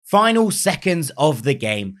Final seconds of the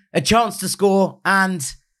game, a chance to score,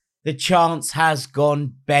 and the chance has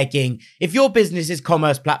gone begging. If your business's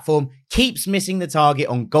commerce platform keeps missing the target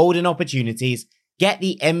on golden opportunities, get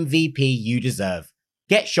the MVP you deserve.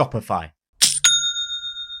 Get Shopify.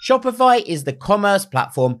 Shopify is the commerce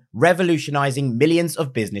platform revolutionizing millions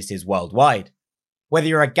of businesses worldwide. Whether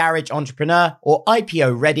you're a garage entrepreneur or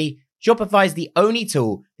IPO ready, Shopify is the only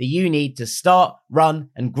tool that you need to start, run,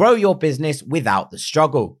 and grow your business without the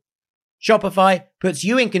struggle. Shopify puts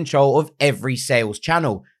you in control of every sales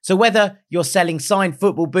channel. So whether you're selling signed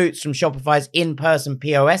football boots from Shopify's in-person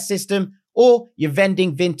POS system, or you're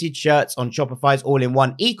vending vintage shirts on Shopify's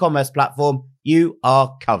all-in-one e-commerce platform, you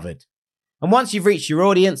are covered. And once you've reached your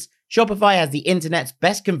audience, Shopify has the internet's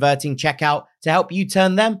best converting checkout to help you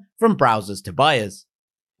turn them from browsers to buyers.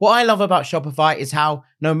 What I love about Shopify is how,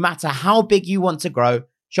 no matter how big you want to grow,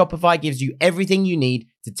 Shopify gives you everything you need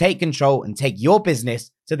to take control and take your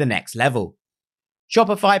business to the next level.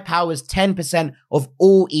 Shopify powers 10% of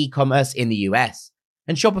all e-commerce in the US.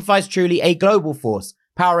 And Shopify is truly a global force,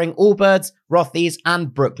 powering Allbirds, Rothy's, and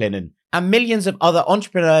Brooklinen, and millions of other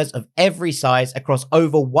entrepreneurs of every size across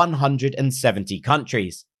over 170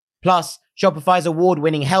 countries. Plus, Shopify's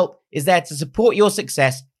award-winning help is there to support your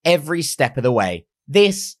success every step of the way.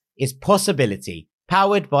 This is Possibility,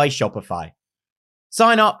 powered by Shopify.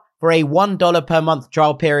 Sign up for a $1 per month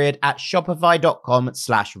trial period at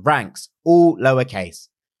shopify.com/ranks, all lowercase.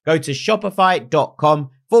 Go to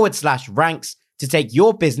shopify.com/ranks to take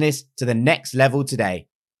your business to the next level today.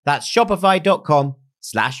 That's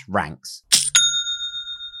shopify.com/ranks.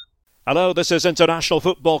 Hello, this is international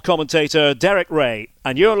football commentator Derek Ray,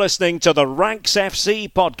 and you're listening to the Ranks FC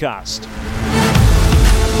podcast.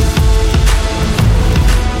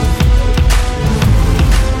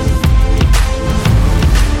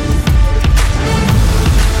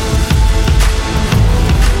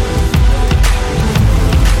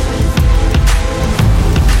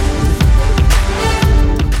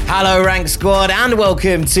 Hello Ranks Squad and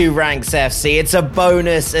welcome to Ranks FC. It's a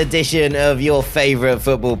bonus edition of your favourite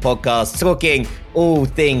football podcast, talking all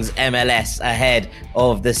things MLS ahead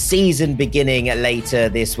of the season beginning later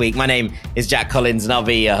this week. My name is Jack Collins and I'll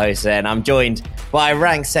be your host there, and I'm joined by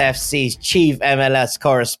Ranks FC's chief MLS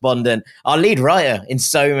correspondent, our lead writer in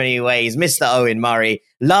so many ways, Mr. Owen Murray,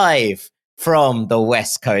 live from the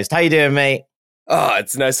West Coast. How you doing, mate? Oh,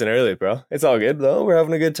 it's nice and early, bro. It's all good, though. We're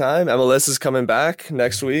having a good time. MLS is coming back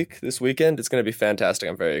next week, this weekend. It's going to be fantastic.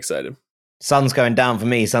 I'm very excited. Sun's going down for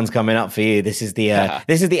me. Sun's coming up for you. This is the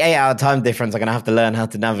 8-hour time difference I'm going to have to learn how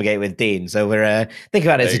to navigate with Dean. So we're thinking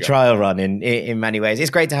about it as a trial run in many ways. It's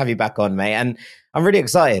great to have you back on, mate. And I'm really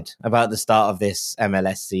excited about the start of this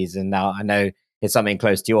MLS season. Now, I know it's something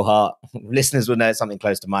close to your heart. Listeners will know it's something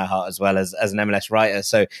close to my heart as well as an MLS writer.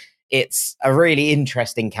 So it's a really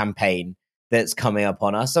interesting campaign that's coming up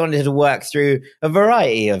on us. I wanted to work through a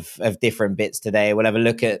variety of different bits today. We'll have a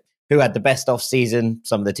look at who had the best off season,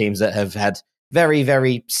 some of the teams that have had very,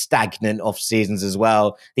 very stagnant off seasons as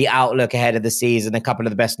well, the outlook ahead of the season, a couple of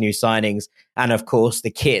the best new signings, and of course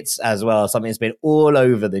the kits as well, something that's been all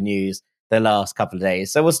over the news the last couple of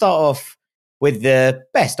days. So we'll start off with the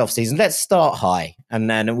best off season. Let's start high and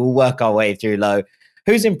then we'll work our way through low.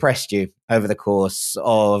 Who's impressed you over the course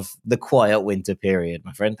of the quiet winter period,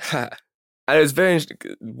 my friend? And it's very interesting.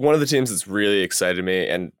 One of the teams that's really excited me,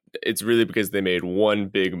 and it's really because they made one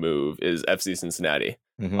big move, is FC Cincinnati.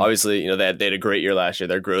 Mm-hmm. Obviously, they had a great year last year.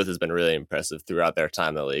 Their growth has been really impressive throughout their time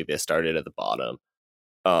in the league. They started at the bottom.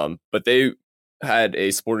 But they had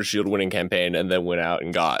a Supporters Shield winning campaign and then went out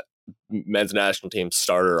and got men's national team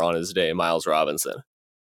starter on his day, Miles Robinson.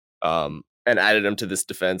 And added him to this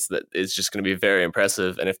defense that is just going to be very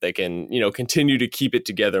impressive. And if they can, continue to keep it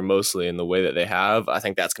together mostly in the way that they have, I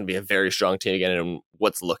think that's going to be a very strong team again in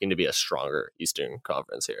what's looking to be a stronger Eastern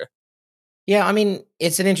Conference here. Yeah, I mean,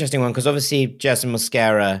 it's an interesting one because obviously Jason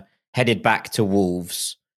Mosquera headed back to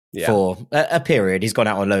Wolves for a period. He's gone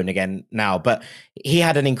out on loan again now, but he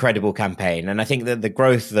had an incredible campaign. And I think that the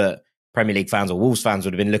growth that Premier League fans or Wolves fans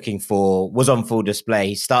would have been looking for was on full display.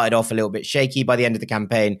 He started off a little bit shaky by the end of the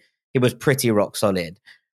campaign. It was pretty rock solid.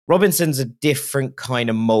 Robinson's a different kind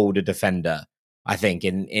of mold of defender, I think,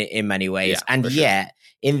 in many ways. Yeah, and yet,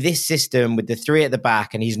 in this system with the three at the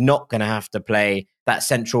back, and he's not going to have to play that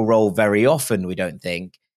central role very often, we don't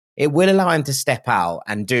think, it will allow him to step out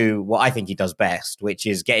and do what I think he does best, which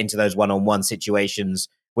is get into those one-on-one situations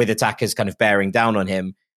with attackers kind of bearing down on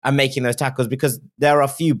him and making those tackles, because there are a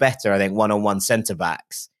few better, I think, one-on-one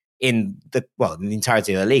centre-backs in the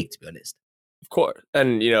entirety of the league, to be honest. course.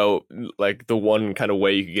 And, like the one kind of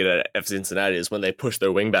way you could get at FC Cincinnati is when they push their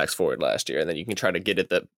wingbacks forward last year, and then you can try to get at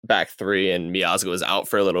the back three, and Miazga was out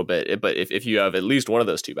for a little bit. But if you have at least one of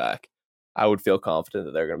those two back, I would feel confident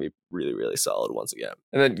that they're going to be really, really solid once again.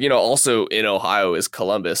 And then, also in Ohio is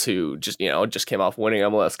Columbus, who just came off winning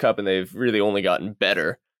MLS Cup, and they've really only gotten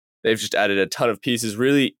better. They've just added a ton of pieces,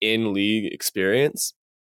 really in league experience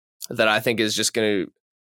that I think is just going to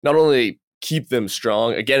not only keep them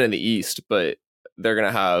strong again in the East, but they're going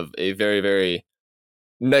to have a very, very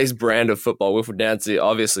nice brand of football. Wilfred Nancy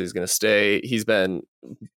obviously is going to stay. He's been,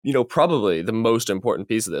 probably the most important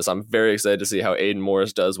piece of this. I'm very excited to see how Aiden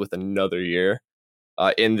Morris does with another year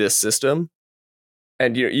in this system.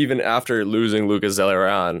 And, even after losing Lucas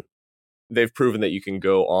Zelleran, they've proven that you can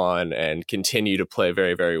go on and continue to play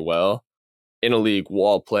very, very well in a league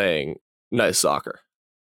while playing nice soccer.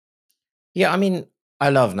 Yeah, I mean, I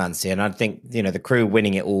love Nancy, and I think, the Crew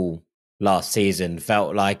winning it all last season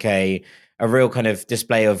felt like a real kind of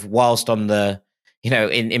display of, whilst on the,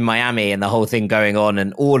 in Miami and the whole thing going on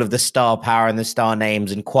and all of the star power and the star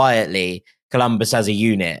names, and quietly Columbus as a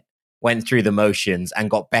unit went through the motions and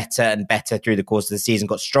got better and better through the course of the season,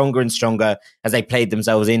 got stronger and stronger as they played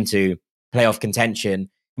themselves into playoff contention.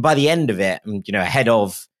 And by the end of it, ahead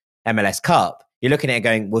of MLS Cup, you're looking at it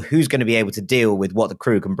going, well, who's going to be able to deal with what the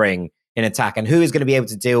Crew can bring in attack, and who is going to be able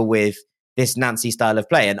to deal with this Nancy style of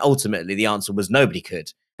play? And ultimately the answer was nobody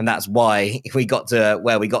could. And that's why we got to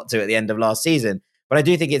where we got to at the end of last season. But I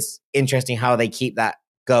do think it's interesting how they keep that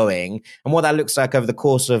going and what that looks like over the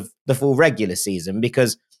course of the full regular season,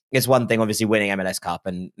 because it's one thing obviously winning MLS Cup,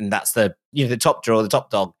 and that's the the top draw, the top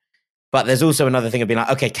dog. But there's also another thing of being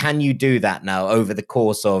like, okay, can you do that now over the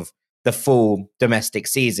course of the full domestic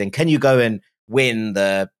season? Can you go and win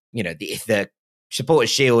the Supporters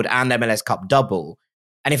Shield and MLS Cup double?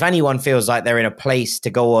 And if anyone feels like they're in a place to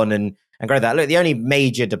go on and grow that, look, the only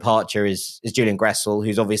major departure is Julian Gressel,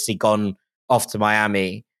 who's obviously gone off to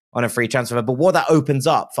Miami on a free transfer. But what that opens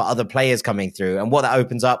up for other players coming through, and what that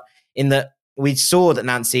opens up in that we saw that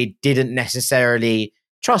Nancy didn't necessarily,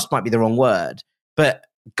 trust might be the wrong word, but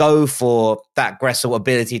go for that Gressel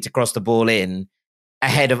ability to cross the ball in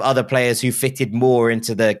ahead of other players who fitted more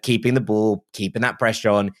into the keeping the ball, keeping that pressure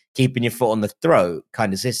on, keeping your foot on the throat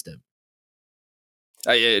kind of system.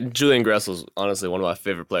 Julian Gressel's honestly one of my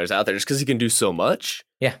favorite players out there, just because he can do so much.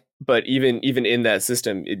 Yeah. But even in that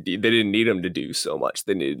system, they didn't need him to do so much.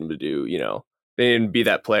 They needed him to do, they didn't be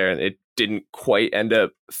that player, and it didn't quite end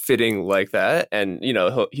up fitting like that. And,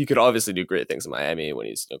 he could obviously do great things in Miami when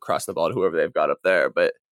he's crossing the ball to whoever they've got up there.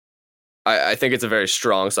 But I think it's a very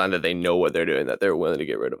strong sign that they know what they're doing, that they're willing to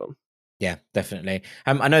get rid of him. Yeah, definitely.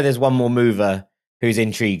 I know there's one more mover who's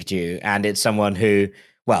intrigued you, and it's someone who,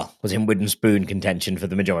 was in wooden spoon contention for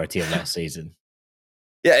the majority of last season.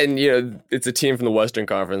 Yeah, and it's a team from the Western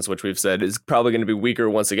Conference, which we've said is probably going to be weaker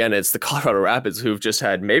once again. It's the Colorado Rapids, who've just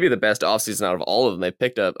had maybe the best offseason out of all of them. They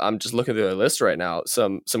picked up, I'm just looking through their list right now,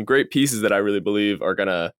 some great pieces that I really believe are going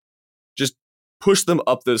to just push them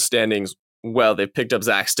up those standings. Well, they picked up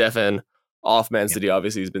Zach Steffen off Man City.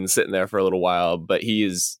 Obviously, he's been sitting there for a little while, but he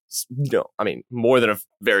is, more than a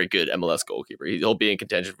very good MLS goalkeeper. He'll be in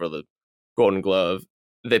contention for the Golden Glove.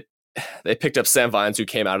 They picked up Sam Vines, who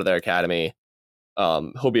came out of their academy.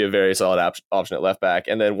 He'll be a very solid option at left back.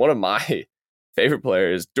 And then one of my favorite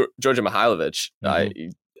players, Georgia Mihailovic,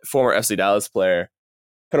 former FC Dallas player,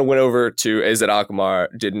 kind of went over to AZ Alkmaar,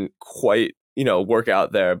 didn't quite work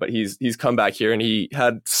out there, but he's come back here, and he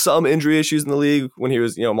had some injury issues in the league when he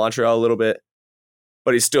was Montreal a little bit,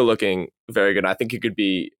 but he's still looking very good. I think he could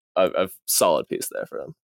be a solid piece there for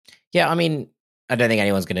him. Yeah, I mean, I don't think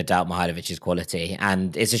anyone's going to doubt Mihailovic's quality,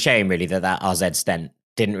 and it's a shame really that RZ stint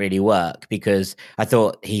didn't really work, because I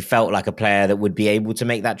thought he felt like a player that would be able to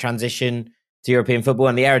make that transition to European football,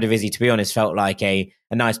 and the Eredivisie, to be honest, felt like a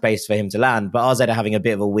nice place for him to land. But RZ are having a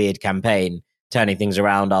bit of a weird campaign, turning things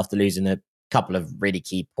around after losing a couple of really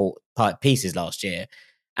key pieces last year.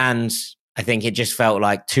 And I think it just felt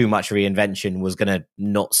like too much reinvention was going to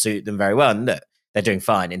not suit them very well. And look, they're doing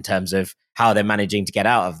fine in terms of how they're managing to get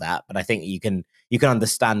out of that. But I think you can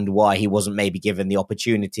understand why he wasn't maybe given the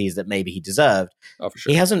opportunities that maybe he deserved. Oh, for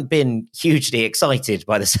sure. He hasn't been hugely excited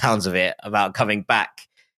by the sounds of it about coming back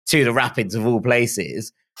to the Rapids of all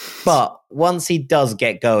places. But once he does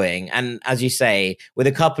get going, and as you say, with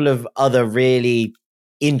a couple of other really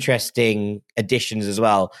interesting additions as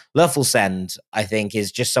well, Löffelsend, I think,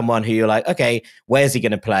 is just someone who you're like, okay, where's he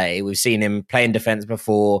going to play? We've seen him play in defense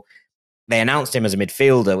before. They announced him as a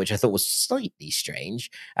midfielder, which I thought was slightly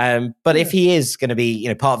strange. But if he is going to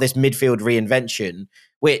be, part of this midfield reinvention,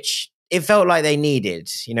 which it felt like they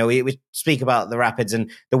needed. We speak about the Rapids,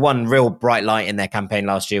 and the one real bright light in their campaign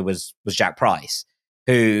last year was Jack Price,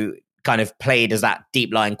 who kind of played as that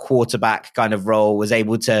deep line quarterback kind of role, was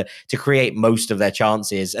able to create most of their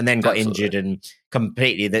chances, and then got injured, and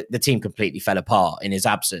completely the team completely fell apart in his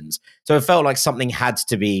absence. So it felt like something had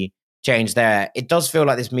to be changed there. It does feel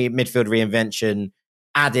like this midfield reinvention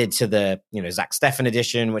added to the Zach Steffen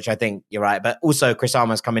edition, which I think you're right, but also Chris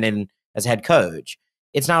Armas coming in as head coach.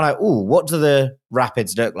 It's now like, what do the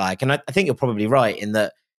Rapids look like? And I think you're probably right in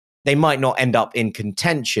that they might not end up in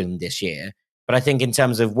contention this year, but I think in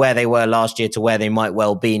terms of where they were last year to where they might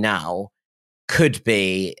well be now, could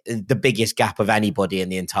be the biggest gap of anybody in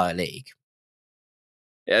the entire league.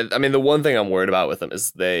 Yeah, I mean, the one thing I'm worried about with them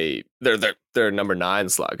is they're number 9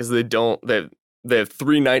 slot, because they have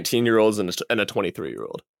 3 19-year-olds and a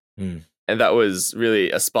 23-year-old. And that was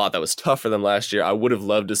really a spot that was tough for them last year. I would have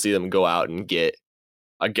loved to see them go out and get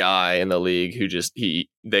a guy in the league who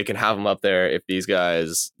they can have him up there if these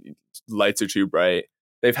guys lights are too bright.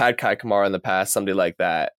 They've had Kai Kamara in the past, somebody like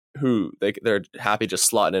that, who they're happy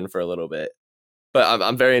just slotting in for a little bit. But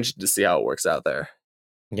I'm very interested to see how it works out there.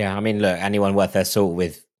 Yeah, I mean, look, anyone worth their salt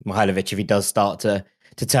with Mihailovic, if he does start to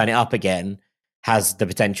turn it up again, has the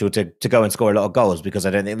potential to go and score a lot of goals, because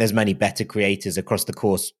I don't think there's many better creators across the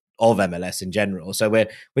course of MLS in general. So we're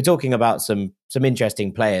talking about some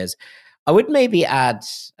interesting players. I would maybe add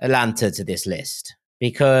Atlanta to this list,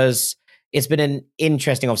 because it's been an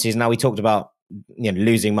interesting offseason. Now, we talked about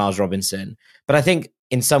losing Miles Robinson, but I think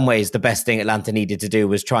in some ways the best thing Atlanta needed to do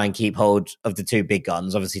was try and keep hold of the 2 big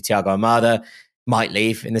guns. Obviously, Thiago Almada might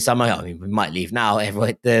leave in the summer. I mean, we might leave now.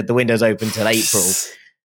 The window's open till April.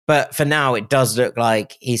 But for now, it does look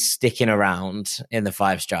like he's sticking around in the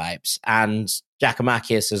 5 stripes. And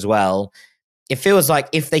Giakoumakis as well. It feels like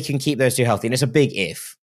if they can keep those 2 healthy, and it's a big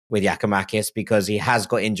if with Giakoumakis, because he has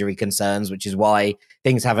got injury concerns, which is why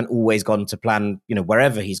things haven't always gone to plan,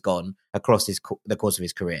 wherever he's gone across the course of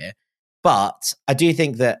his career. But I do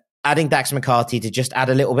think that adding Dax McCarty to just add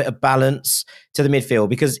a little bit of balance to the midfield,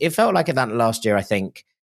 because it felt like Atlanta last year, I think,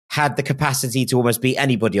 had the capacity to almost beat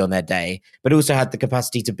anybody on their day, but also had the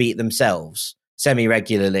capacity to beat themselves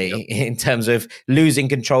semi-regularly in terms of losing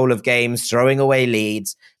control of games, throwing away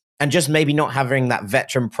leads, and just maybe not having that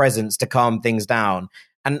veteran presence to calm things down.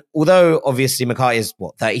 And although obviously McCarty is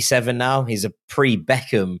 37 now, he's a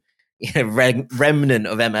pre-Beckham remnant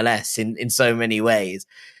of MLS in so many ways.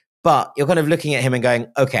 But you're kind of looking at him and going,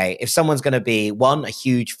 okay, if someone's going to be, one, a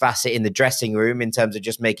huge facet in the dressing room in terms of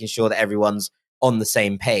just making sure that everyone's on the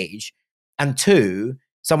same page, and 2,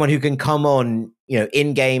 someone who can come on,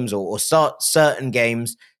 in games or start certain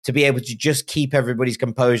games to be able to just keep everybody's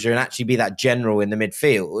composure and actually be that general in the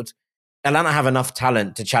midfield, Atlanta have enough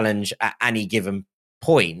talent to challenge at any given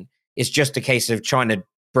point. It's just a case of trying to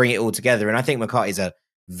bring it all together. And I think McCarty's a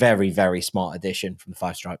very, very smart addition from the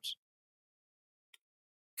 5 stripes.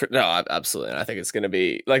 No, absolutely. And I think it's going to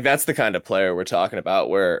be like, that's the kind of player we're talking about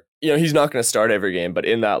where, he's not going to start every game, but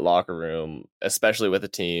in that locker room, especially with a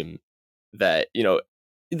team that,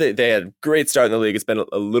 they had a great start in the league. It's been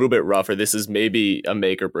a little bit rougher. This is maybe a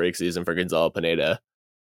make or break season for Gonzalo Pineda.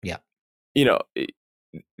 Yeah.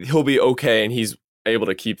 He'll be okay, and he's able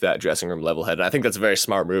to keep that dressing room level headed. I think that's a very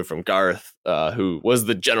smart move from Garth, who was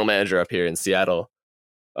the general manager up here in Seattle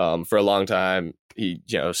for a long time. He,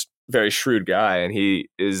 very shrewd guy, and he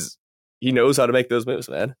knows how to make those moves,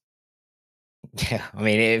 man. Yeah, I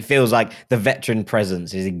mean, it feels like the veteran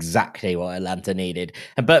presence is exactly what Atlanta needed.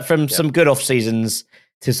 But from some good off seasons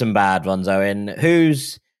to some bad ones, Owen,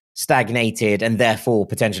 who's stagnated and therefore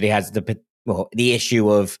potentially has the issue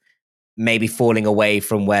of maybe falling away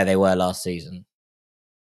from where they were last season?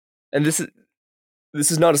 And this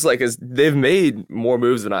is not as they've made more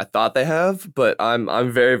moves than I thought they have, but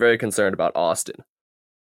I'm very, very concerned about Austin.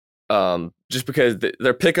 Just because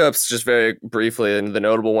their pickups, just very briefly, and the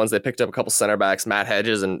notable ones, they picked up a couple center backs, Matt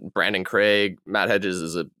Hedges and Brandon Craig. Matt Hedges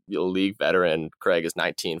is a league veteran. Craig is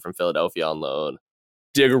 19 from Philadelphia on loan.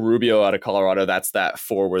 Diego Rubio out of Colorado, that's that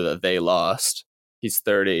forward that they lost. He's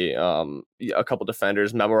 30. A couple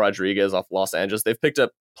defenders, Memo Rodriguez off Los Angeles. They've picked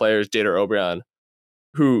up players, Jader Obrian,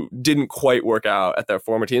 who didn't quite work out at their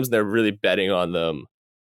former teams. They're really betting on them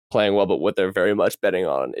playing well, but what they're very much betting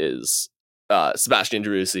on is Sebastian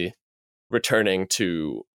Driussi returning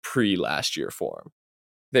to pre-last year form.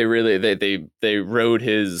 They really they rode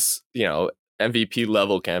his MVP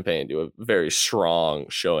level campaign to a very strong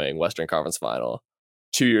showing Western Conference Final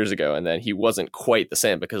 2 years ago, and then he wasn't quite the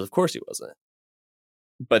same because of course he wasn't.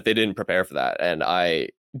 But they didn't prepare for that, and I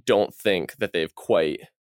don't think that they've quite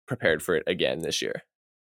prepared for it again this year.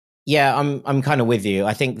 Yeah, I'm kind of with you.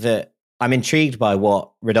 I think that I'm intrigued by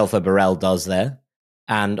what Rodolfo Borrell does there.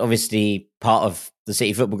 And obviously part of the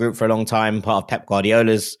City Football Group for a long time, part of Pep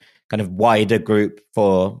Guardiola's kind of wider group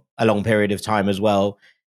for a long period of time as well.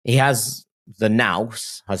 He has the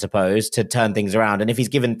nous, I suppose, to turn things around. And if he's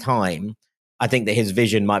given time, I think that his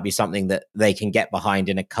vision might be something that they can get behind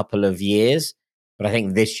in a couple of years. But I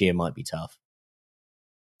think this year might be tough.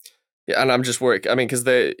 Yeah, and I'm just worried. I mean, because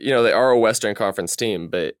they are a Western Conference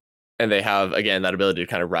team, and they have, again, that ability to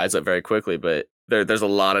kind of rise up very quickly. But there's a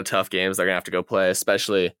lot of tough games they're gonna have to go play,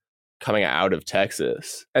 especially coming out of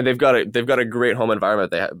Texas. And they've got a great home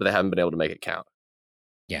environment, but they haven't been able to make it count.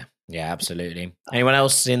 Yeah, absolutely. Anyone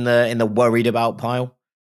else in the worried about pile?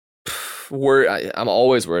 I'm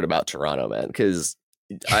always worried about Toronto, man, because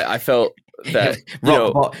I felt that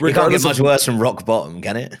it can't get much worse from rock bottom,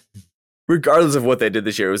 can it? Regardless of what they did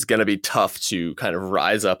this year, it was going to be tough to kind of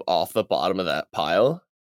rise up off the bottom of that pile.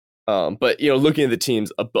 But looking at the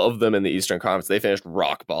teams above them in the Eastern Conference, they finished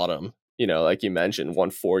rock bottom. Like you mentioned, won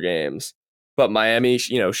 4 games. But Miami,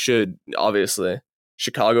 should obviously.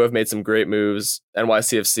 Chicago have made some great moves.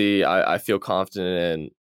 NYCFC, I feel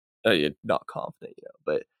confident in. Not confident,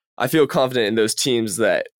 but I feel confident in those teams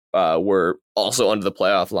that were also under the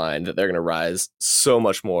playoff line, that they're going to rise so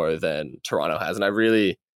much more than Toronto has. And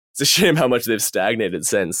it's a shame how much they've stagnated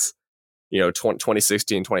since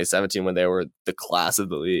 2016, 2017, when they were the class of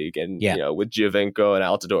the league. And with Giovinco and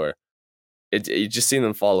Altidore, you just seen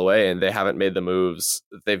them fall away, and they haven't made the moves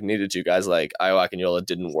that they've needed to. Guys like Iowa Akinola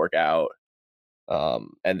didn't work out,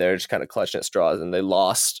 and they're just kind of clutching at straws, and they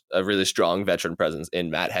lost a really strong veteran presence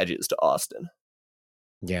in Matt Hedges to Austin.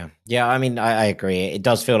 Yeah. I mean, I agree. It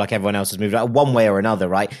does feel like everyone else has moved out one way or another,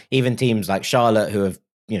 right? Even teams like Charlotte, who have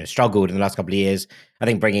struggled in the last couple of years. I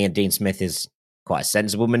think bringing in Dean Smith is quite a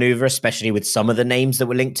sensible maneuver, especially with some of the names that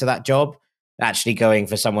were linked to that job. Actually going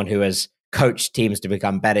for someone who has coached teams to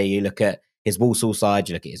become better. You look at his Walsall side,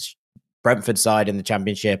 you look at his Brentford side in the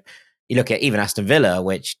Championship, you look at even Aston Villa,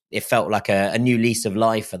 which it felt like a new lease of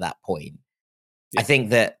life at that point. Yeah. I think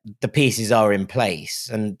that the pieces are in place,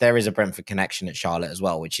 and there is a Brentford connection at Charlotte as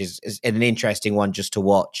well, which is an interesting one just to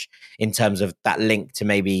watch in terms of that link to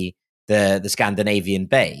maybe the Scandinavian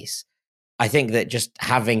base. I think that just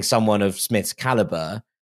having someone of Smith's caliber,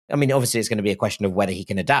 I mean, obviously it's going to be a question of whether he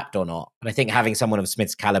can adapt or not, but I think having someone of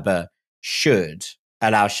Smith's caliber should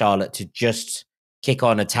allow Charlotte to just kick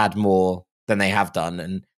on a tad more than they have done.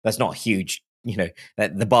 And that's not huge,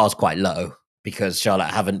 the bar's quite low because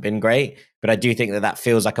Charlotte haven't been great, but I do think that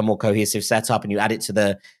feels like a more cohesive setup, and you add it to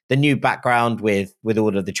the new background with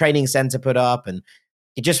all of the training center put up, and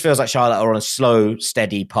it just feels like Charlotte are on a slow,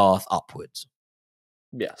 steady path upwards.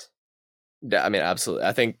 Yes. Yeah, I mean, absolutely.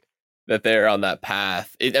 I think that they're on that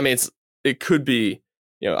path. It could be,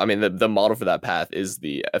 the model for that path is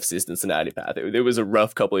the FC Cincinnati path. It was a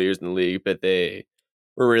rough couple of years in the league, but they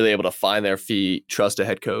were really able to find their feet, trust a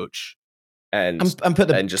head coach, and put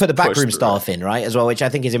the backroom staff in, right, as well, which I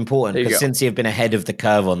think is important, because since you've been ahead of the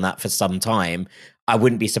curve on that for some time, I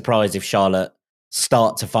wouldn't be surprised if Charlotte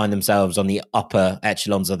start to find themselves on the upper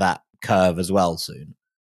echelons of that curve as well soon.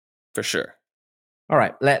 For sure. All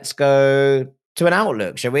right, let's go to an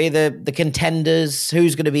outlook, shall we? The contenders,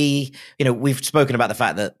 who's going to be, we've spoken about the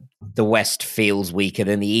fact that the West feels weaker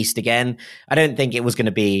than the East again. I don't think it was going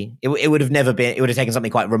to be, it would have taken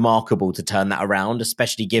something quite remarkable to turn that around,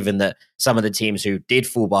 especially given that some of the teams who did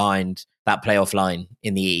fall behind that playoff line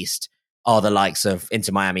in the East are the likes of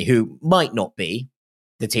Inter Miami, who might not be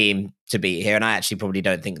the team to beat here. And I actually probably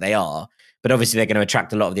don't think they are, but obviously they're going to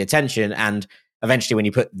attract a lot of the attention. And eventually when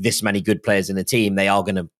you put this many good players in the team, they are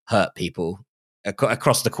going to hurt people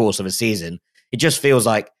across the course of a season. It just feels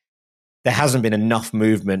like there hasn't been enough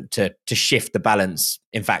movement to shift the balance.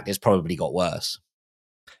 In fact, it's probably got worse.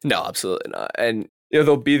 No, absolutely not. And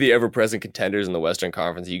they'll be the ever-present contenders in the Western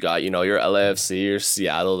Conference. You got, your LAFC, your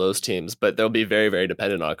Seattle, those teams, but they'll be very, very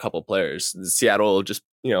dependent on a couple players. Seattle just,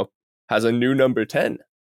 has a new number 10,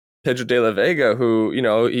 Pedro de la Vega, who,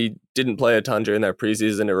 he didn't play a ton during that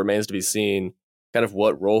preseason. It remains to be seen kind of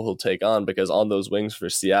what role he'll take on, because on those wings for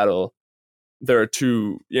Seattle, there are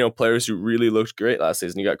two, players who really looked great last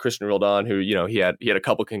season. You got Christian Roldan, who, he had a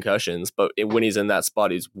couple concussions, but when he's in that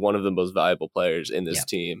spot, he's one of the most valuable players in this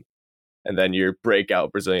team. And then your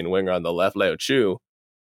breakout Brazilian winger on the left, Leo Chu.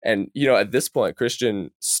 And, at this point,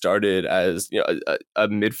 Christian started as, a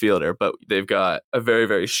midfielder, but they've got a very,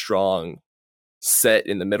 very strong set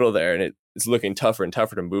in the middle there. And it's looking tougher and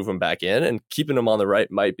tougher to move him back in, and keeping him on the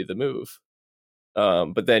right might be the move.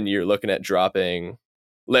 But then you're looking at dropping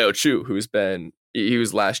Leo Chu, he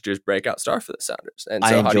was last year's breakout star for the Sounders. And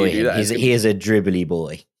so how do you do that? He is a dribbly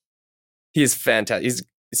boy. He is fantastic.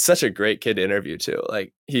 such a great kid to interview too.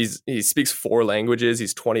 Like he speaks 4 languages.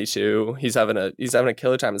 He's 22. He's having a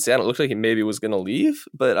killer time in Seattle. It looks like he maybe was going to leave,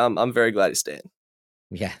 but I'm very glad he's staying.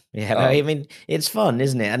 Yeah. No, I mean, it's fun,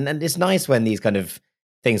 isn't it? And it's nice when these kind of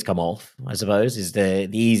things come off, I suppose, is the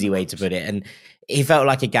easy way to put it. And he felt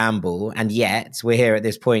like a gamble, and yet we're here at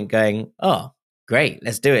this point going, oh, great,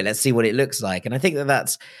 let's do it. Let's see what it looks like. And I think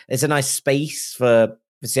it's a nice space for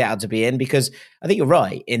Seattle to be in, because I think you're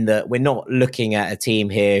right in that we're not looking at a team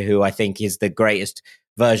here who I think is the greatest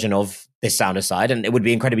version of this Sounders side, and it would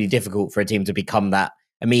be incredibly difficult for a team to become that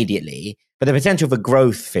immediately. But the potential for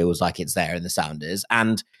growth feels like it's there in the Sounders.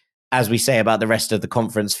 And as we say about the rest of the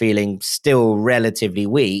conference feeling still relatively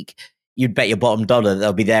weak, you'd bet your bottom dollar that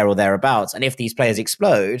they'll be there or thereabouts. And if these players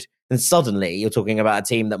explode, then suddenly you're talking about a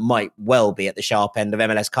team that might well be at the sharp end of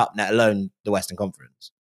MLS Cup, let alone the Western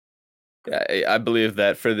Conference. I believe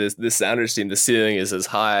that for this Sounders team, the ceiling is as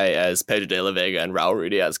high as Pedro de la Vega and Raul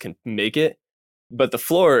Ruidiaz can make it, but the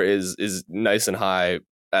floor is nice and high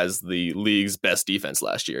as the league's best defense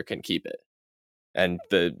last year can keep it. And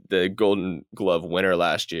the Golden Glove winner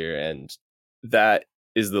last year, and that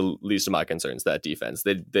is the least of my concerns, that defense.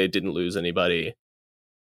 They didn't lose anybody,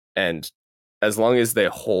 and as long as they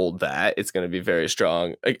hold that, it's going to be very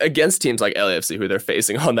strong against teams like LAFC, who they're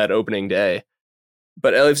facing on that opening day.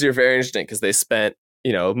 But LAFC are very interesting because they spent,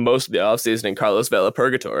 most of the offseason in Carlos Vela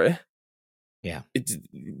purgatory. Yeah. It's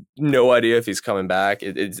no idea if he's coming back.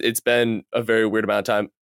 It's been a very weird amount of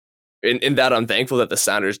time. In that, I'm thankful that the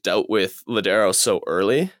Sounders dealt with Ladero so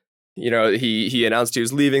early. He announced he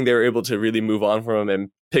was leaving. They were able to really move on from him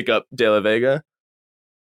and pick up De La Vega.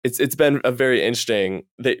 It's been a very interesting.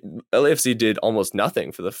 LAFC did almost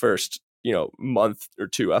nothing for the first month or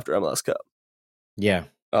two after MLS Cup. Yeah.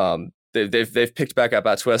 They've picked back up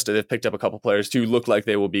Atuesta. They've picked up a couple players who look like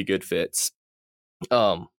they will be good fits.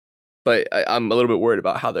 But I'm a little bit worried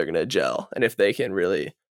about how they're going to gel and if they can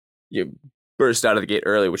really burst out of the gate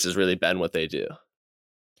early, which has really been what they do.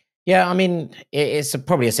 Yeah, I mean, it's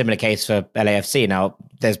probably a similar case for LAFC. Now,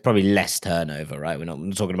 there's probably less turnover, right? We're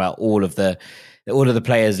not talking about all of the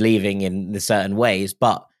players leaving in the certain ways,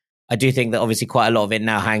 but I do think that obviously quite a lot of it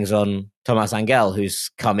now hangs on Tomas Angel,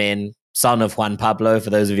 who's come in, son of Juan Pablo,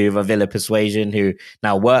 for those of you of a Villa persuasion, who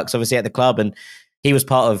now works obviously at the club, and he was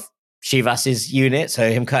part of Chivas's unit.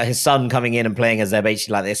 So his son coming in and playing as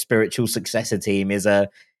basically like their spiritual successor team is a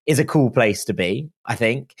cool place to be, I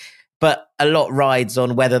think. But a lot rides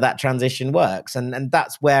on whether that transition works. And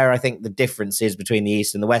that's where I think the difference is between the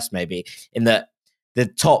East and the West, maybe, in that the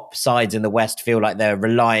top sides in the West feel like they're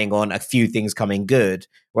relying on a few things coming good,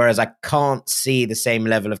 whereas I can't see the same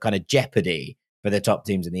level of kind of jeopardy for the top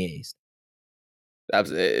teams in the East.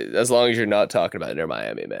 Absolutely. As long as you're not talking about Inter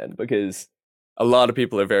Miami, man, because a lot of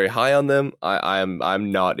people are very high on them.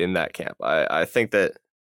 I'm not in that camp. I think that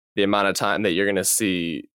the amount of time that you're going to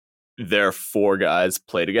see their 4 guys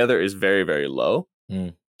play together is very, very low.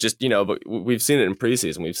 Just, but we've seen it in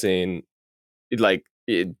preseason. We've seen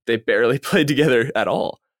they barely played together at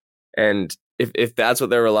all. And if that's what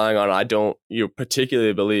they're relying on, I don't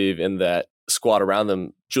particularly believe in that squad around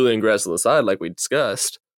them, Julian Gressel aside, like we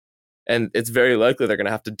discussed. And it's very likely they're going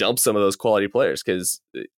to have to dump some of those quality players because,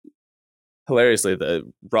 hilariously,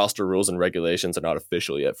 the roster rules and regulations are not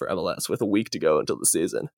official yet for MLS with a week to go until the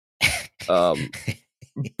season.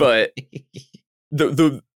 But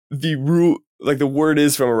the rule, like the word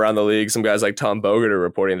is from around the league. Some guys like Tom Bogert are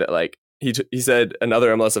reporting that he said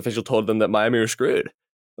another MLS official told them that Miami were screwed.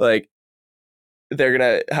 Like they're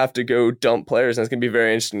gonna have to go dump players, and it's gonna be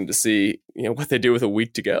very interesting to see what they do with a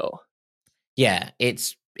week to go. Yeah,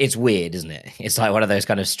 it's weird, isn't it? It's like one of those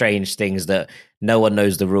kind of strange things that no one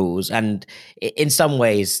knows the rules. And in some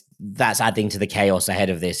ways, that's adding to the chaos ahead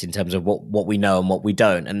of this in terms of what we know and what we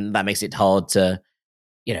don't. And that makes it hard to,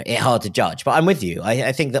 hard to judge. But I'm with you.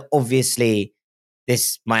 I think that obviously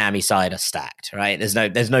this Miami side are stacked, right?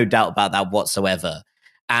 There's no doubt about that whatsoever.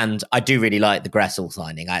 And I do really like the Gressel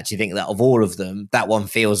signing. I actually think that of all of them, that one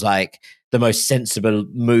feels like the most sensible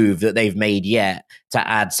move that they've made yet, to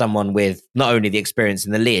add someone with not only the experience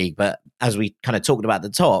in the league, but as we kind of talked about at the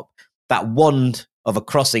top, that wand of a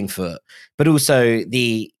crossing foot, but also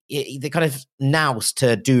the kind of nous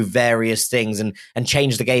to do various things and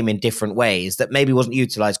change the game in different ways that maybe wasn't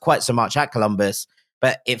utilized quite so much at Columbus,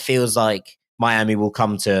 but it feels like Miami will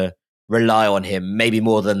come to rely on him maybe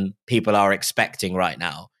more than people are expecting right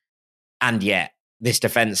now. And yet, this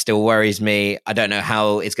defense still worries me. I don't know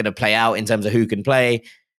how it's going to play out in terms of who can play.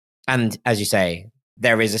 And as you say,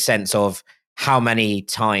 there is a sense of how many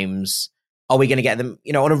times are we going to get them,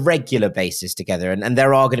 on a regular basis together? And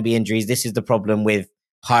there are going to be injuries. This is the problem with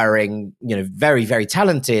hiring, very, very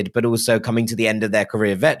talented, but also coming to the end of their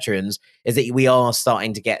career veterans, is that we are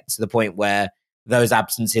starting to get to the point where those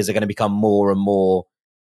absences are going to become more and more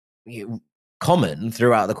common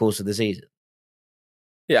throughout the course of the season.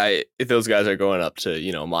 Yeah, if those guys are going up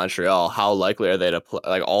to, Montreal, how likely are they to play?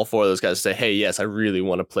 Like all four of those guys say, hey, yes, I really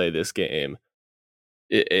want to play this game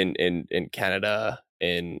in Canada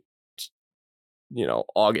in,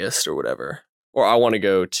 August or whatever. Or I want to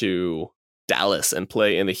go to Dallas and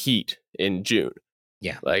play in the Heat in June.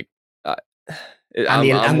 Yeah. Like,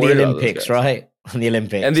 the Olympics, right? And the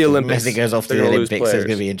Olympics. And the Olympics. Messi goes off to the Olympics, so it's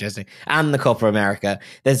going to be interesting. And the Copa America.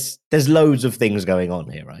 There's loads of things going on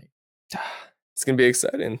here, right? It's going to be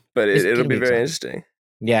exciting, but it'll be very interesting.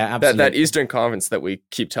 Yeah, absolutely. That Eastern Conference that we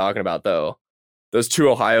keep talking about, though, those two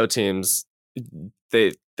Ohio teams,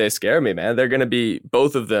 they scare me, man. They're going to be,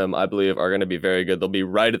 both of them, I believe, are going to be very good. They'll be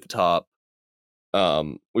right at the top.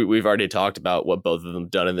 We've already talked about what both of them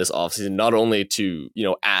done in this offseason, not only to,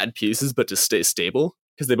 add pieces, but to stay stable,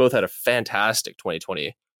 because they both had a fantastic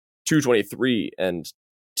 2022-23, and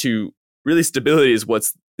to really stability is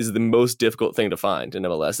is the most difficult thing to find in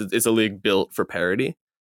MLS. It's a league built for parity.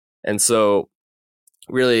 And so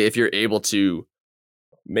really, if you're able to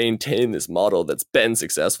maintain this model that's been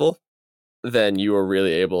successful, then you are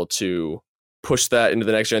really able to push that into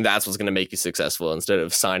the next year. And that's what's going to make you successful instead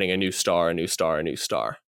of signing a new star.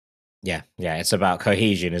 Yeah, it's about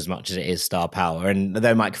cohesion as much as it is star power. And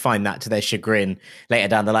they might find that to their chagrin later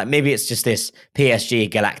down the line. Maybe it's just this PSG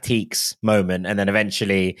Galactiques moment, and then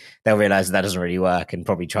eventually they'll realize that doesn't really work and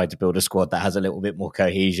probably try to build a squad that has a little bit more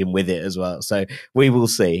cohesion with it as well. So we will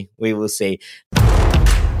see.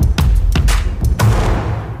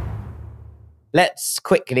 Let's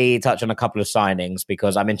quickly touch on a couple of signings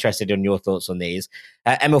because I'm interested in your thoughts on these.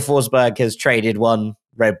 Emil Forsberg has traded one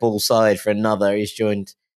Red Bull side for another. He's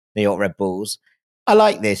joined New York Red Bulls. I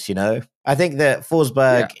like this, I think that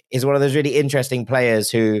Forsberg is one of those really interesting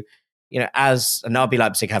players who, as an RB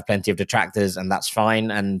Leipzig have plenty of detractors, and that's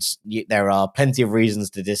fine. And there are plenty of reasons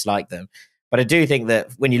to dislike them. But I do think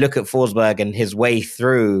that when you look at Forsberg and his way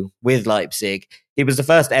through with Leipzig, he was the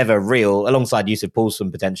first ever real, alongside Yusuf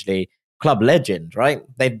Poulsen potentially, club legend, right?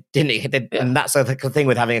 And that's the thing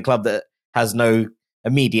with having a club that has no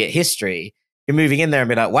immediate history. You're moving in there and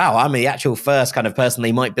be like, wow, I'm the actual first kind of person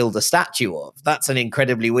they might build a statue of. That's an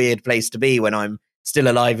incredibly weird place to be when I'm still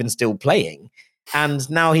alive and still playing. And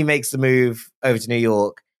now he makes the move over to New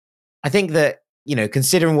York. I think that,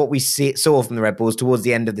 considering what we saw from the Red Bulls towards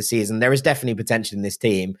the end of the season, there is definitely potential in this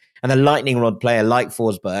team. And a lightning rod player like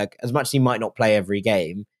Forsberg, as much as he might not play every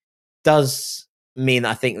game, does mean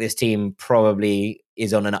I think this team probably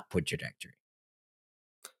is on an upward trajectory.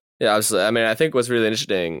 Yeah, absolutely. I mean, I think what's really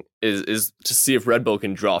interesting is to see if Red Bull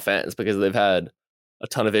can draw fans, because they've had a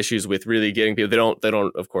ton of issues with really getting people. They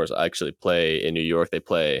don't, of course, actually play in New York. They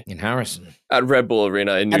play in Harrison at Red Bull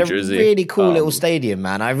Arena in New Jersey. A really cool little stadium,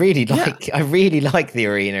 man. I really like the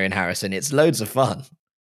arena in Harrison. It's loads of fun.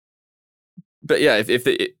 But yeah,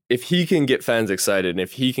 if he can get fans excited and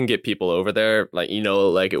if he can get people over there, like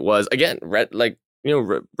it was again, Red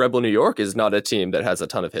Bull New York is not a team that has a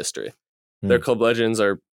ton of history. Their club legends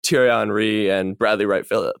are Thierry Henry and Bradley Wright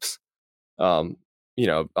Phillips.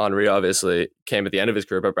 Henry obviously came at the end of his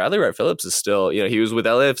career, but Bradley Wright Phillips is still, he was with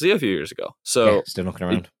LAFC a few years ago. So still knocking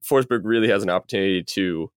around. Forsberg really has an opportunity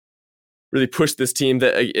to really push this team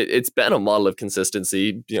that it's been a model of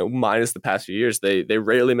consistency, minus the past few years. They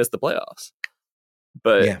rarely miss the playoffs.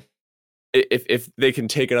 But if they can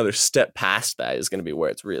take another step past that is going to be where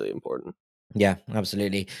it's really important. Yeah,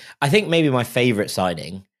 absolutely. I think maybe my favorite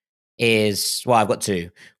signing is, I've got two.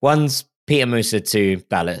 One's Peter Musa to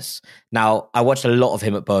Dallas. Now, I watched a lot of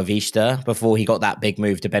him at Boavista before he got that big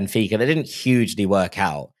move to Benfica. That didn't hugely work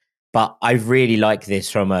out, but I really like this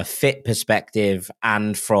from a fit perspective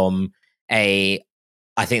and from I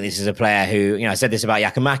think this is a player who, I said this about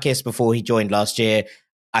Giakoumakis before he joined last year.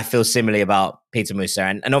 I feel similarly about Peter Musa.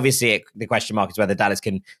 And obviously the question mark is whether Dallas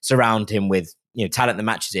can surround him with, talent that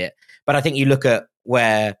matches it. But I think you look at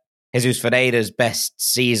where Jesus Ferreira's best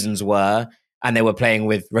seasons were, and they were playing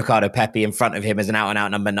with Ricardo Pepi in front of him as an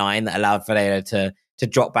out-and-out number 9 that allowed Ferreira to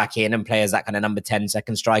drop back in and play as that kind of number 10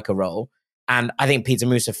 second striker role. And I think Peter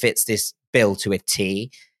Musa fits this bill to a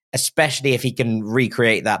T, especially if he can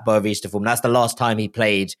recreate that Boavista form. That's the last time he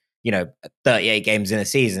played, 38 games in a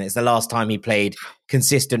season. It's the last time he played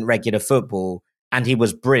consistent, regular football. And he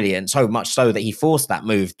was brilliant, so much so that he forced that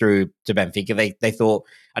move through to Benfica. They thought,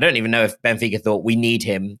 I don't even know if Benfica thought we need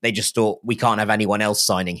him. They just thought we can't have anyone else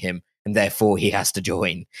signing him, and therefore he has to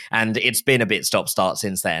join. And it's been a bit stop-start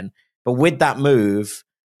since then. But with that move,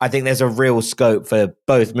 I think there's a real scope for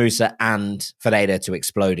both Musa and Ferreira to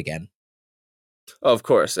explode again. Of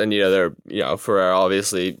course. And, Ferreira,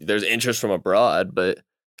 obviously, there's interest from abroad, but,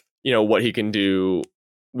 what he can do,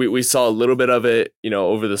 we saw a little bit of it,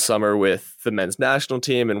 over the summer with the men's national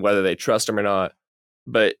team and whether they trust him or not.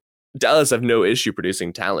 But Dallas have no issue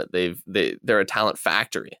producing talent. They're a talent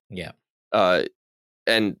factory. Yeah.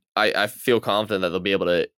 And I feel confident that they'll be able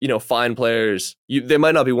to, find players. They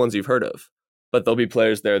might not be ones you've heard of, but there'll be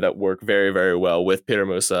players there that work very, very well with Peter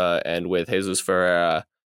Musa and with Jesus Ferreira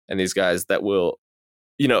and these guys that will,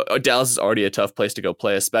 Dallas is already a tough place to go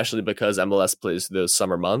play, especially because MLS plays those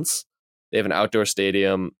summer months. They have an outdoor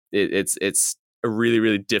stadium. It's a really,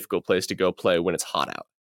 really difficult place to go play when it's hot out.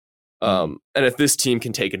 And if this team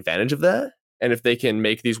can take advantage of that, and if they can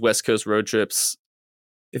make these West Coast road trips,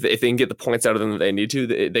 if they can get the points out of them that they need to,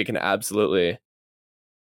 they can absolutely,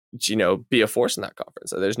 be a force in that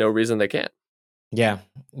conference. So there's no reason they can't. Yeah.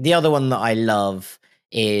 The other one that I love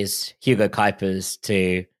is Hugo Kuipers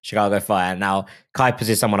to Chicago Fire. Now, Kuipers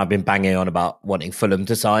is someone I've been banging on about wanting Fulham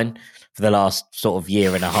to sign for the last sort of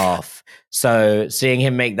year and a half. So seeing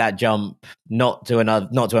him make that jump, not to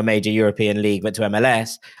a major European league, but to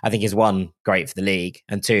MLS, I think is one, great for the league.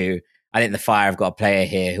 And two, I think the Fire have got a player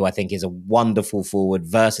here who I think is a wonderful forward,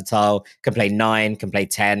 versatile, can play 9, can play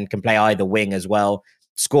 10, can play either wing as well,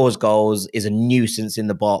 scores goals, is a nuisance in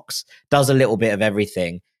the box, does a little bit of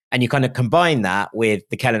everything. And you kind of combine that with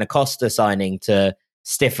the Kellen Acosta signing to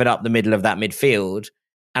stiffen up the middle of that midfield.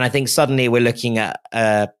 And I think suddenly we're looking at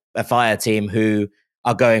a Fire team who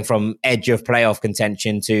are going from edge of playoff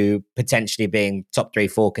contention to potentially being top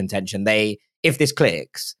 3-4 contention. If this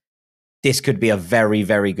clicks, this could be a very,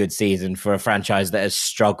 very good season for a franchise that has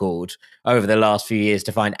struggled over the last few years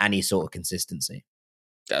to find any sort of consistency.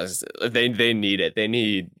 They need it. They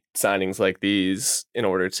need signings like these in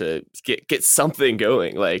order to get something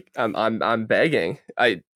going. Like I'm begging.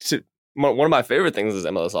 One of my favorite things this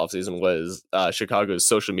MLS offseason was Chicago's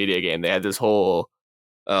social media game. They had this whole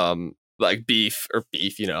beef,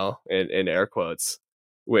 in air quotes,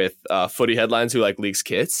 with footy headlines who leaks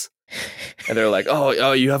kits. And they're like,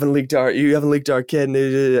 oh, you haven't leaked our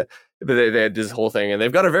kit. But they had this whole thing, and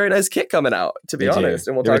they've got a very nice kit coming out, to be honest.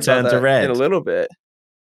 And we'll talk about that in a little bit.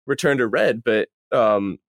 Return to red, but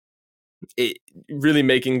it really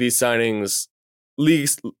making these signings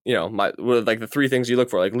leagues, the three things you look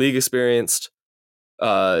for, like league experienced,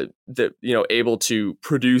 that able to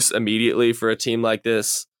produce immediately for a team like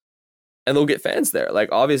this, and they'll get fans there. Like,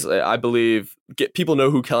 obviously, I believe people know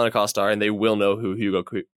who Kellen Acosta are, and they will know who Hugo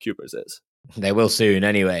Kuipers is. They will soon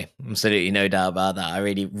anyway. Absolutely no doubt about that. I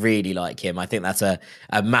really, really like him. I think that's a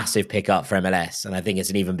massive pickup for MLS. And I think it's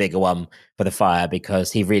an even bigger one for the Fire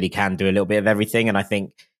because he really can do a little bit of everything. And I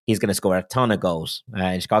think he's going to score a ton of goals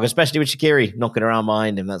in Chicago, especially with Shaqiri knocking around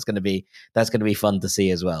behind him. That's going to be fun to see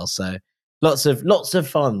as well. So lots of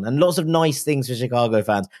fun and lots of nice things for Chicago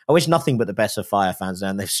fans. I wish nothing but the best for Fire fans now,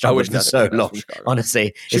 and they've struggled for so long.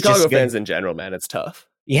 Honestly, Chicago fans in general, man, it's tough.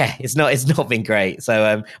 Yeah, it's not been great.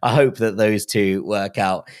 So I hope that those two work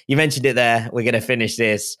out. You mentioned it there. We're going to finish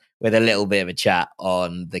this with a little bit of a chat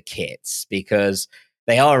on the kits because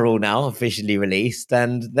they are all now officially released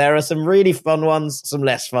and there are some really fun ones, some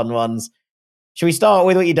less fun ones. Should we start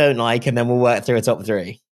with what you don't like and then we'll work through a top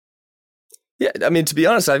 3? Yeah, I mean, to be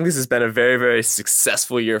honest, I think this has been a very, very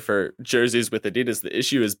successful year for jerseys with Adidas. The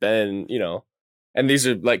issue has been, and these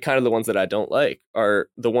are kind of the ones that I don't like, are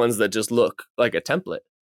the ones that just look like a template.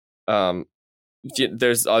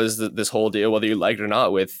 There's always this whole deal, whether you like it or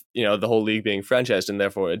not, with the whole league being franchised, and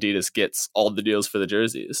therefore Adidas gets all the deals for the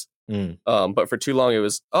jerseys. But for too long, it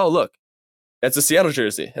was, oh look, that's a Seattle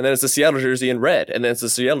jersey, and then it's a Seattle jersey in red, and then it's a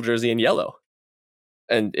Seattle jersey in yellow,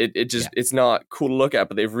 and it's not cool to look at.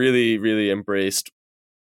 But they've really, really embraced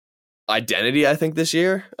identity, I think, this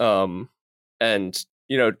year, and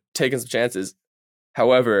taking some chances.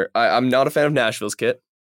 However, I'm not a fan of Nashville's kit.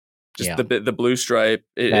 The blue stripe,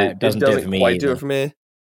 it doesn't quite do it for me.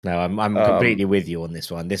 No, I'm completely with you on this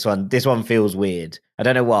one. This one feels weird. I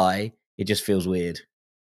don't know why. It just feels weird.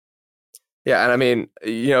 Yeah, and I mean,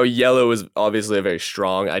 yellow is obviously a very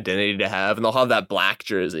strong identity to have, and they'll have that black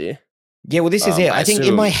jersey. Yeah, well, this is it. I think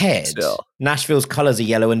in my head, Nashville's colours are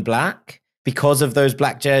yellow and black because of those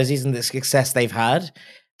black jerseys and the success they've had.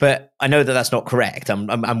 But I know that that's not correct.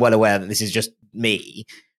 I'm well aware that this is just me.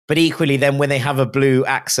 But equally, then when they have a blue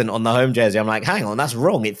accent on the home jersey, I'm like, hang on, that's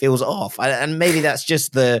wrong. It feels off. And maybe that's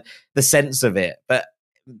just the sense of it. But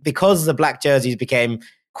because the black jerseys became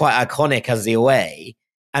quite iconic as the away,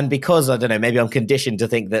 and because, I don't know, maybe I'm conditioned to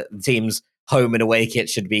think that the team's home and away kit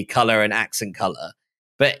should be colour and accent colour.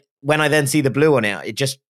 But when I then see the blue on it, it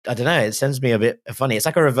just I don't know, it sends me a bit funny. It's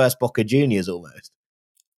like a reverse Boca Juniors almost.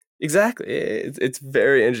 Exactly. It's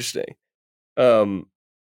very interesting. I'm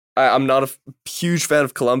not a huge fan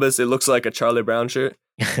of Columbus. It looks like a Charlie Brown shirt,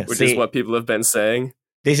 which is what people have been saying.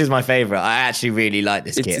 This is my favorite. I actually really like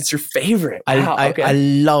this kit. It's your favorite. Wow, I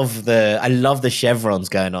love the chevrons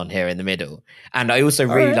going on here in the middle, and I also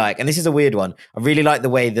really like. And this is a weird one. I really like the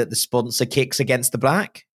way that the sponsor kicks against the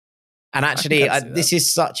black. And actually, this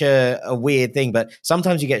is such a weird thing. But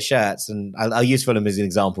sometimes you get shirts, and I'll use Fulham as an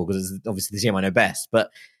example because it's obviously the team I know best.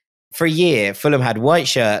 But for a year, Fulham had white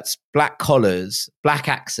shirts, black collars, black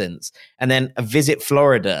accents, and then a Visit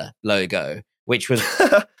Florida logo, which was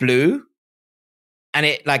blue. And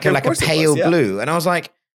it like a pale blue. And I was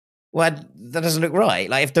like, well, that doesn't look right.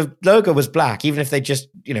 Like if the logo was black, even if they just,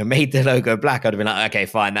 made the logo black, I'd have been like, okay,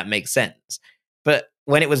 fine, that makes sense. But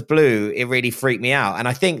when it was blue, it really freaked me out. And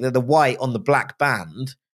I think that the white on the black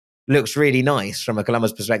band looks really nice from a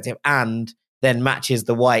Columbus perspective and then matches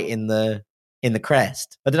the white in the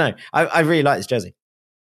crest. I don't know. I really like this jersey.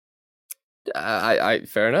 I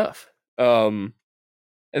fair enough.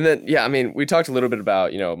 And then, yeah, I mean, we talked a little bit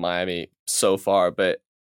about, Miami so far, but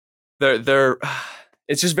they're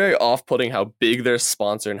it's just very off-putting how big their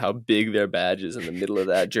sponsor and how big their badge is in the middle of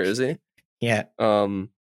that jersey. Yeah. And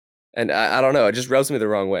I don't know. It just rubs me the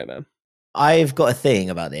wrong way, man. I've got a thing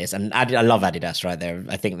about this, and I love Adidas right there.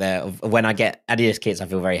 I think when I get Adidas kits, I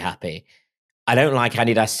feel very happy. I don't like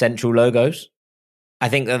Adidas central logos. I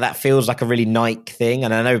think that feels like a really Nike thing,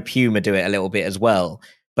 and I know Puma do it a little bit as well.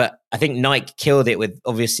 But I think Nike killed it with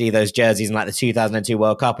obviously those jerseys in like the 2002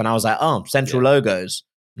 World Cup. And I was like, oh, central logos,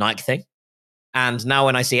 Nike thing. And now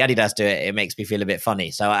when I see Adidas do it, it makes me feel a bit funny.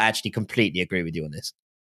 So I actually completely agree with you on this.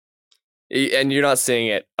 And you're not seeing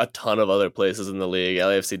it a ton of other places in the league.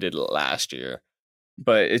 LAFC did it last year.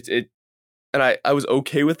 But and I was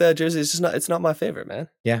okay with that jersey. It's not my favorite, man.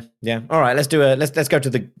 Yeah. All right, let's go to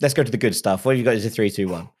the good stuff. What have you got as a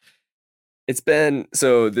 3-2-1? It's been,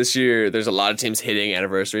 so this year, there's a lot of teams hitting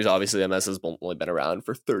anniversaries. Obviously, MLS has only been around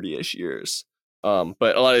for 30-ish years.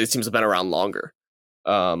 But a lot of these teams have been around longer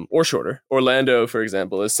or shorter. Orlando, for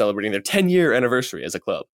example, is celebrating their 10-year anniversary as a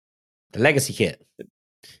club. The legacy kit.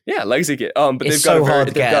 Yeah, legacy kit. But it's so hard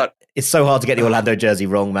to get. It's so hard to get the Orlando jersey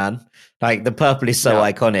wrong, man. Like the purple is so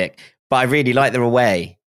iconic, but I really like the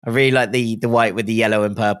away. I really like the white with the yellow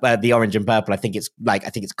and purple, the orange and purple. I think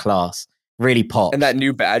it's class. Really pop. And that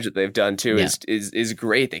new badge that they've done too is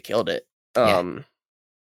great. They killed it. I'm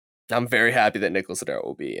very happy that Nicolas Adaro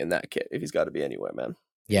will be in that kit if he's got to be anywhere, man.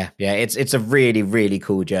 Yeah. It's a really, really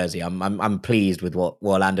cool jersey. I'm pleased with what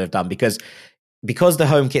Orlando have done because the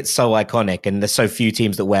home kit's so iconic and there's so few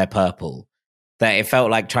teams that wear purple that it felt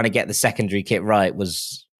like trying to get the secondary kit right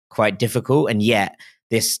was quite difficult. And yet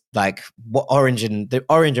this the orange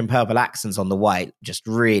and purple accents on the white just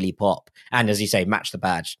really pop. And as you say, match the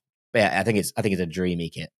badge. Yeah, I think it's a dreamy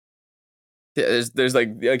kit. Yeah, there's like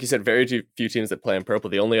you said, very few teams that play in purple.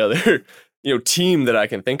 The only other team that I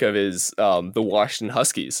can think of is the Washington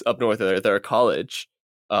Huskies up north. They're a college.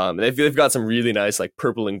 They've got some really nice like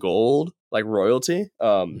purple and gold like royalty.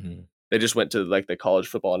 They just went to like the college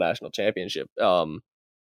football national championship. But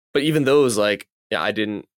even those I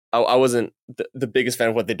wasn't the biggest fan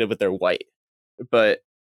of what they did with their white, but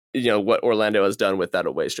what Orlando has done with that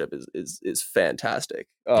away strip is fantastic.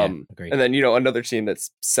 Agreed. And then another team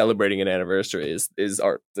that's celebrating an anniversary is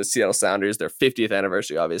the Seattle Sounders, their 50th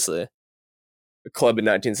anniversary, obviously. A club in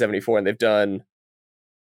 1974, and they've done.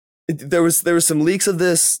 There was some leaks of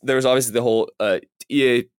this. There was obviously the whole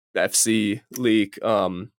EAFC leak,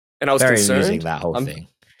 and I was very concerned. Amusing, that whole thing.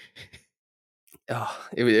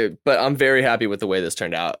 But I'm very happy with the way this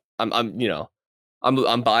turned out.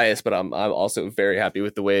 I'm biased, but I'm also very happy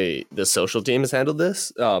with the way the social team has handled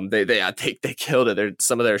this. They killed it.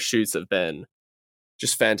 Some of their shoots have been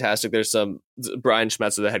just fantastic. There's some Brian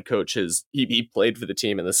Schmetzer, the head coach, he played for the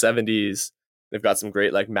team in the 70s. They've got some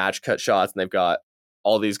great like match cut shots, and they've got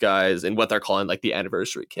all these guys in what they're calling like the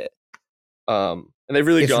anniversary kit. And they've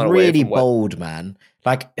really gone away. It's really bold, man.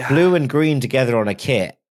 Like blue and green together on a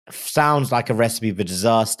kit sounds like a recipe for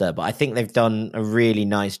disaster, but I think they've done a really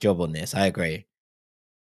nice job on this. I agree.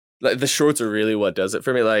 Like the shorts are really what does it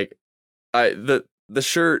for me. Like the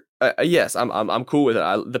shirt, yes, I'm cool with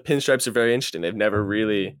it. The pinstripes are very interesting. They've never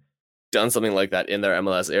really done something like that in their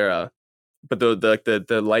MLS era. But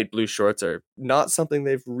the light blue shorts are not something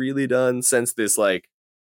they've really done since this I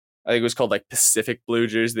think it was called like Pacific Blue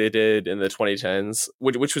jersey they did in the 2010s,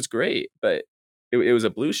 which was great, but it was a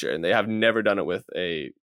blue shirt, and they have never done it with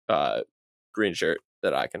a green shirt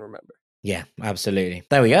that I can remember. Yeah, absolutely.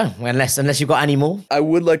 There we go. Unless you've got any more. I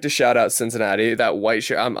would like to shout out Cincinnati. That white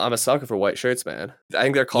shirt. I'm a sucker for white shirts, man. I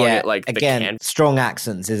think they're calling it like again, strong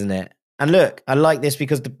accents, isn't it? And look, I like this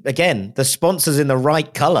because the sponsor's in the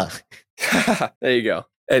right color. There you go.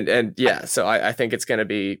 And yeah, so I think it's going to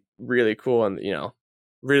be really cool. And,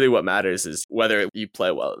 really what matters is whether you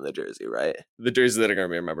play well in the jersey, right? The jerseys that are going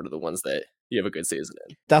to be remembered are the ones that you have a good season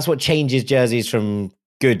in. That's what changes jerseys from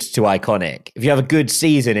good to iconic. If you have a good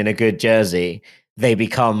season in a good jersey, they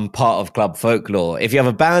become part of club folklore. If you have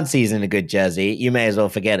a bad season in a good jersey, you may as well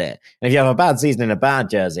forget it. And if you have a bad season in a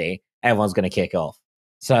bad jersey, everyone's going to kick off.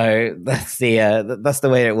 So that's the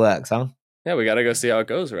way it works, huh? Yeah, we got to go see how it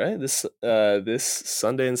goes, right? This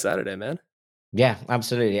Sunday and Saturday, man. Yeah,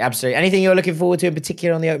 absolutely. Anything you're looking forward to in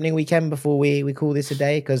particular on the opening weekend before we call this a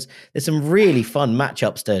day? Because there's some really fun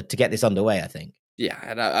matchups to get this underway, I think. Yeah,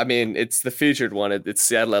 and I mean, it's the featured one. It's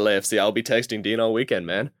Seattle LAFC. I'll be texting Dean all weekend,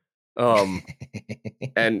 man. And,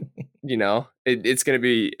 it's going to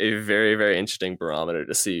be a very, very interesting barometer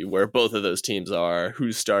to see where both of those teams are,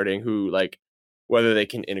 who's starting, whether they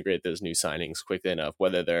can integrate those new signings quickly enough,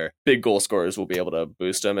 whether their big goal scorers will be able to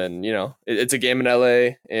boost them. And, it's a game in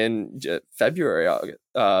LA in February,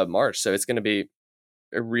 March. So it's going to be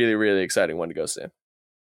a really, really exciting one to go see.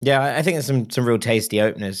 Yeah, I think there's some real tasty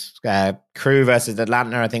openers. Crew versus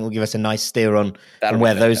Atlanta, I think will give us a nice steer on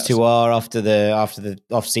where those two are after the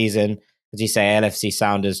off season. As you say, LFC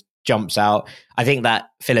Sounders jumps out. I think that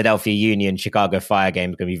Philadelphia Union Chicago Fire game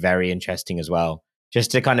is going to be very interesting as well. Just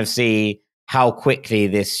to kind of see how quickly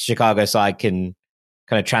this Chicago side can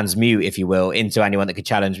kind of transmute, if you will, into anyone that could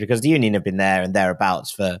challenge, because the Union have been there and thereabouts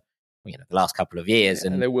for the last couple of years,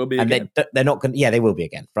 and they will be again. They're not going. Yeah, they will be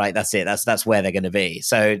again. Right, that's it. That's where they're going to be.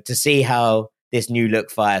 So to see how this new look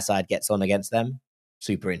Fireside gets on against them,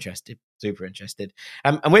 super interested.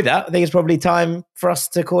 And with that, I think it's probably time for us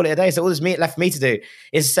to call it a day. So all that's left for me to do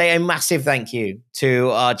is say a massive thank you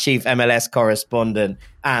to our chief MLS correspondent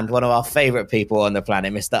and one of our favorite people on the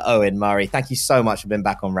planet, Mr. Owen Murray. Thank you so much for being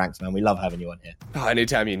back on Ranks, man. We love having you on here. Oh,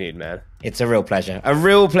 anytime you need, man. It's a real pleasure.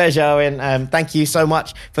 Owen. Thank you so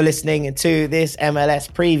much for listening to this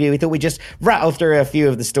MLS preview. We thought we'd just rattle through a few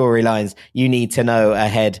of the storylines you need to know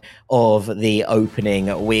ahead of the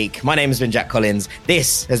opening week. My name has been Jack Collins.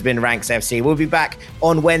 This has been Ranks FC. We'll be back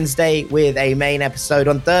on Wednesday with a main episode,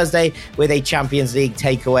 on Thursday with a Champions League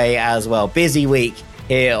takeaway as well. Busy week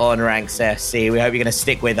here on Ranks FC. We hope you're going to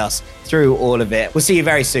stick with us through all of it. We'll see you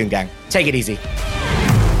very soon, gang. Take it easy.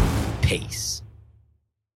 Peace.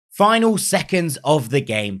 Final seconds of the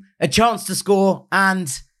game. A chance to score,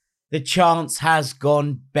 and the chance has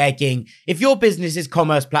gone begging. If your business's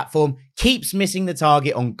commerce platform keeps missing the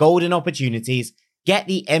target on golden opportunities, get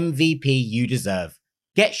the MVP you deserve.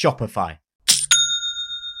 Get Shopify.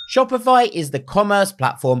 Shopify is the commerce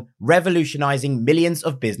platform revolutionizing millions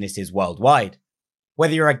of businesses worldwide.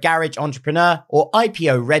 Whether you're a garage entrepreneur or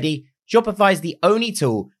IPO ready, Shopify is the only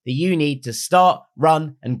tool that you need to start,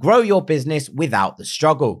 run, and grow your business without the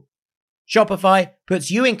struggle. Shopify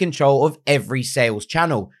puts you in control of every sales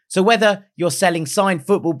channel. So whether you're selling signed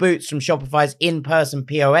football boots from Shopify's in-person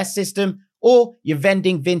POS system, or you're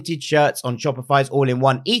vending vintage shirts on Shopify's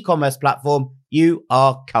all-in-one e-commerce platform, you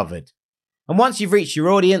are covered. And once you've reached your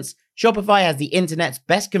audience, Shopify has the internet's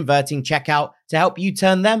best converting checkout to help you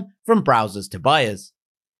turn them from browsers to buyers.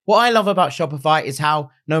 What I love about Shopify is how,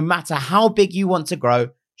 no matter how big you want to grow,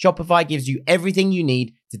 Shopify gives you everything you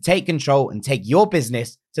need to take control and take your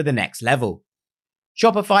business to the next level.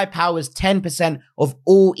 Shopify powers 10% of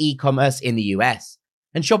all e-commerce in the US.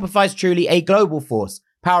 And Shopify is truly a global force,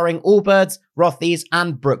 powering Allbirds, Rothy's,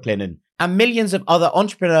 and Brooklinen, and millions of other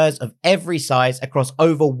entrepreneurs of every size across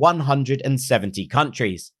over 170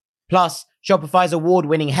 countries. Plus, Shopify's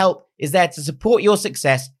award-winning help is there to support your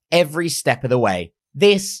success every step of the way.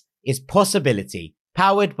 This is Possibility,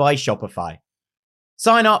 powered by Shopify.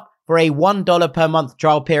 Sign up for a $1 per month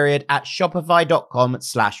trial period at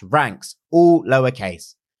shopify.com/ranks, all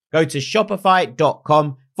lowercase. Go to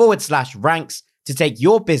shopify.com/ranks to take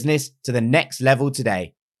your business to the next level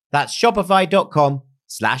today. That's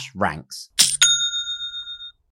shopify.com/ranks.